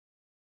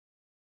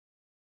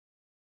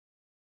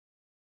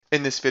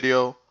In this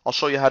video, I'll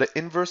show you how to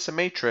inverse a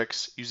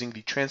matrix using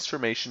the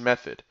transformation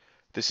method.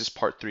 This is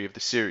part 3 of the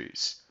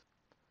series.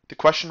 The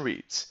question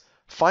reads,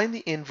 find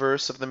the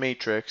inverse of the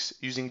matrix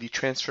using the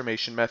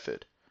transformation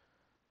method.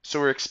 So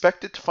we're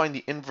expected to find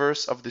the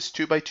inverse of this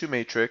 2 by 2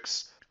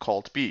 matrix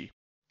called B.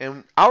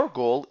 And our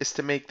goal is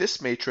to make this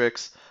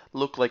matrix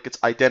look like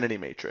its identity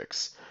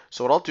matrix.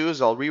 So what I'll do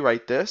is I'll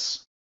rewrite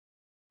this,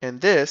 and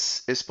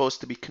this is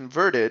supposed to be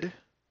converted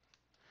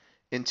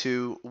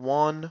into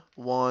 1,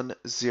 1,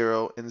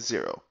 0, and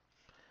 0.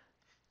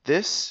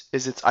 This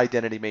is its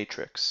identity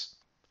matrix.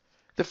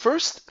 The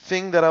first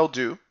thing that I'll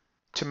do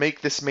to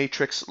make this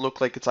matrix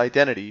look like its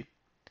identity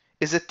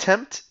is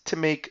attempt to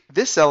make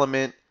this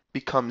element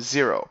become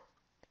 0.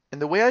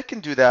 And the way I can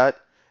do that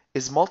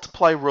is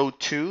multiply row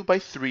 2 by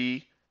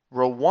 3,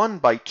 row 1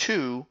 by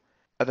 2,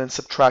 and then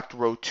subtract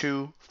row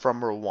 2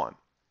 from row 1.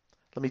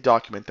 Let me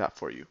document that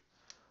for you.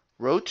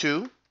 Row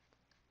 2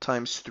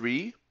 times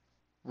 3,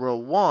 row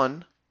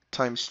 1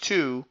 times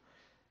 2,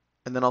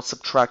 and then I'll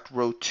subtract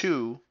row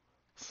 2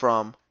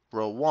 from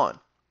row 1.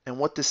 And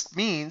what this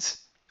means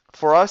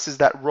for us is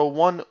that row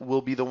 1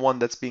 will be the one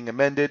that's being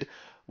amended,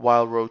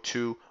 while row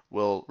 2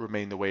 will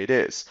remain the way it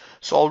is.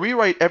 So I'll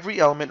rewrite every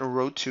element in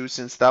row 2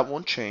 since that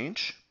won't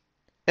change.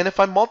 And if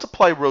I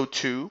multiply row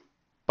 2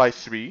 by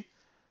 3,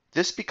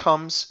 this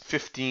becomes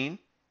 15,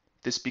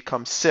 this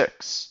becomes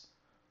 6.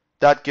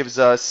 That gives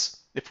us,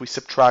 if we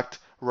subtract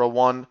row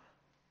 1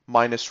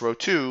 minus row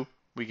 2,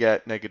 we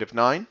get negative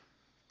 9.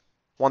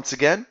 Once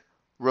again,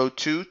 row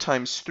 2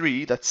 times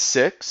 3, that's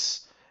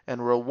 6.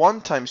 And row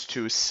 1 times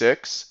 2 is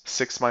 6.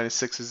 6 minus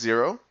 6 is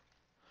 0.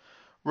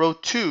 Row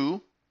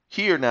 2,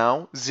 here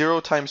now, 0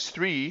 times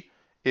 3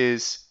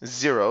 is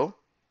 0.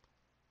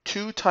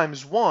 2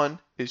 times 1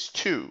 is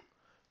 2.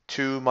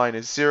 2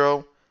 minus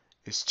 0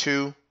 is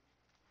 2.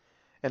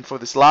 And for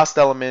this last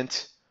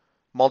element,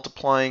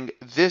 multiplying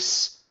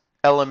this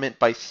element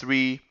by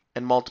 3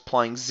 and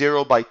multiplying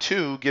 0 by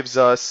 2 gives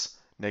us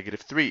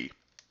negative 3.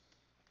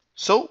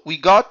 So we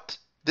got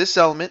this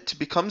element to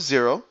become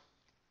 0.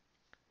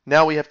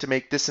 Now we have to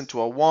make this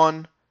into a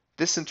 1,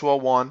 this into a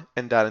 1,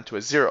 and that into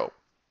a 0.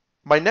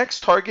 My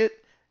next target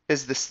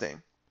is this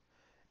thing.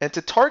 And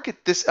to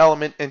target this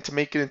element and to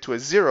make it into a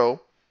 0,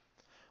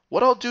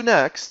 what I'll do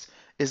next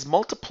is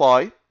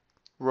multiply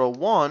row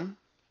 1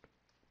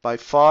 by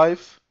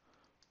 5,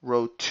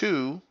 row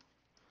 2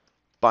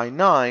 by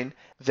 9,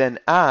 then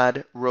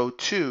add row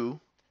 2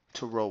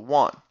 to row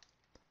 1.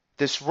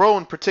 This row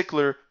in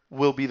particular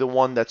will be the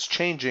one that's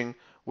changing,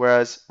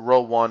 whereas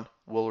row 1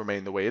 will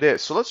remain the way it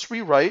is. So let's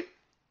rewrite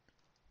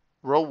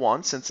row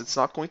 1 since it's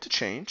not going to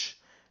change.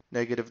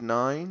 Negative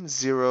 9,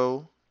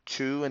 0,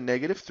 2, and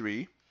negative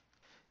 3.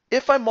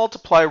 If I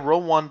multiply row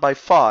 1 by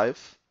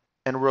 5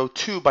 and row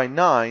 2 by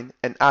 9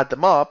 and add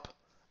them up,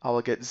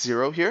 I'll get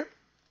 0 here.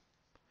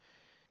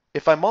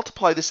 If I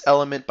multiply this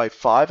element by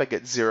 5, I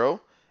get 0,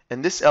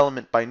 and this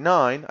element by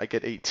 9, I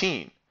get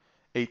 18.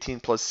 18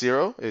 plus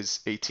 0 is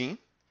 18.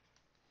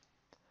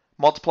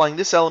 Multiplying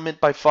this element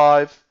by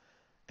 5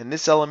 and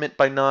this element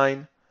by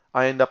 9,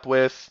 I end up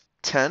with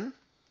 10.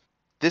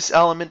 This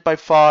element by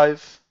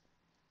 5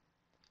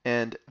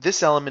 and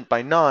this element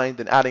by 9,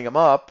 then adding them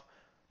up,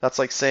 that's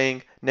like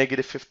saying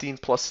negative 15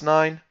 plus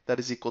 9, that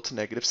is equal to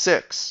negative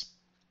 6.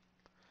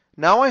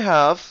 Now I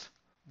have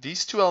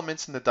these two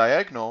elements in the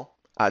diagonal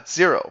at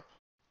 0.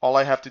 All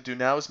I have to do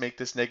now is make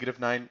this negative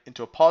 9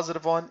 into a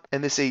positive 1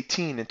 and this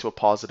 18 into a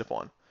positive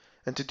 1.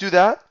 And to do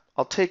that,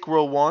 I'll take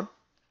row 1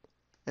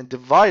 and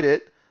divide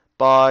it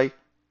by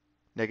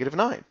negative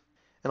 9.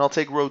 And I'll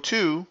take row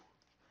 2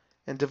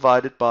 and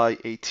divide it by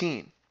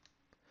 18.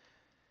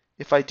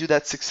 If I do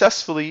that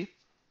successfully,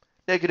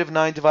 negative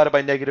 9 divided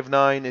by negative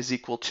 9 is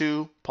equal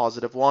to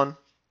positive 1.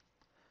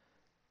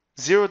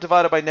 0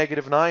 divided by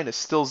negative 9 is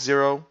still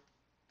 0.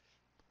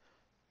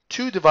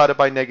 2 divided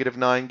by negative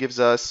 9 gives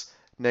us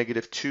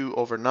negative 2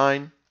 over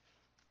 9.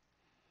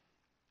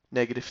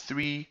 Negative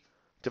 3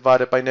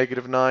 divided by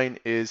negative 9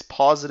 is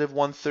positive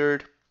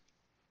 1/3.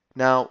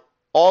 Now,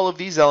 all of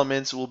these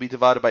elements will be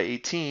divided by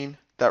 18.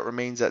 That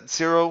remains at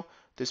 0.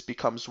 This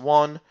becomes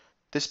 1.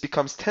 This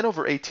becomes 10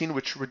 over 18,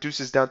 which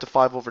reduces down to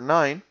 5 over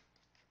 9.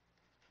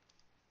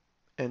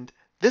 And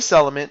this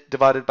element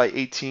divided by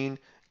 18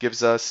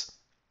 gives us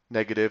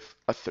negative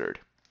 1/3.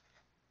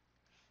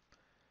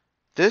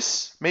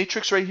 This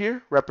matrix right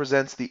here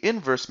represents the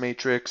inverse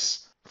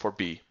matrix for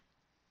B.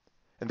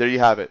 And there you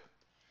have it.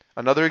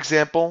 Another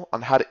example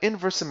on how to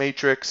inverse a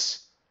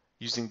matrix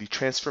using the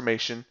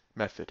transformation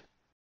method.